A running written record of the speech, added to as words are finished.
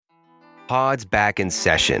Pod's back in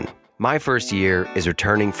session. My first year is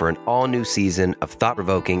returning for an all-new season of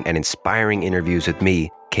thought-provoking and inspiring interviews with me,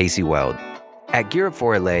 Casey Weld. At Gear Up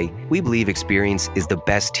for LA, we believe experience is the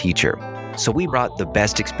best teacher. So we brought the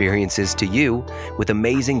best experiences to you with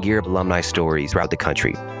amazing Gear Up alumni stories throughout the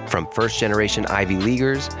country. From first-generation Ivy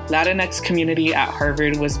Leaguers, Latinx community at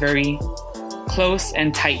Harvard was very close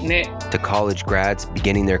and tight-knit, to college grads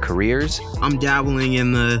beginning their careers. I'm dabbling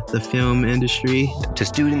in the film industry. To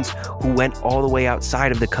students who went all the way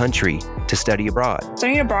outside of the country to study abroad.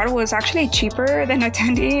 Studying abroad was actually cheaper than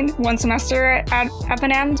attending one semester at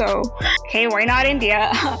FNM, so hey, why not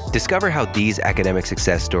India? Discover how these academic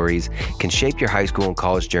success stories can shape your high school and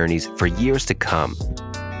college journeys for years to come.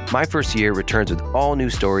 My First Year returns with all new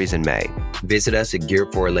stories in May. Visit us at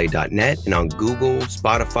gearupforla.net and on Google,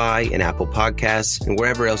 Spotify, and Apple Podcasts, and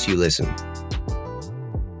wherever else you listen.